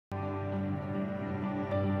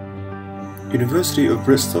University of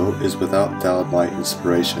Bristol is without doubt my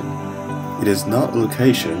inspiration. It is not a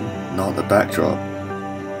location, not a backdrop.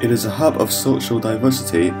 It is a hub of social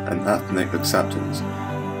diversity and ethnic acceptance,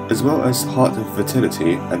 as well as heart of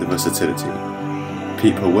fertility and versatility.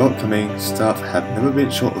 People welcoming, staff have never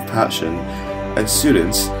been short of passion, and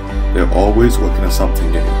students, they're always working on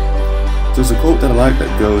something new. There's a quote that I like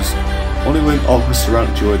that goes, "Only when all who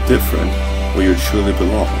surround you are different will you truly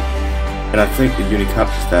belong." And I think the uni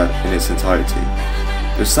captures that in its entirety.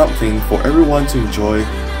 There's something for everyone to enjoy,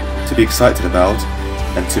 to be excited about,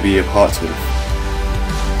 and to be a part of.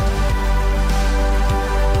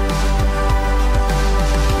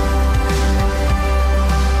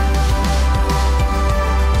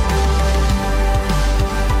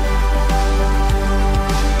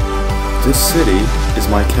 This city is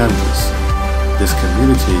my canvas. This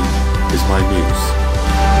community is my muse.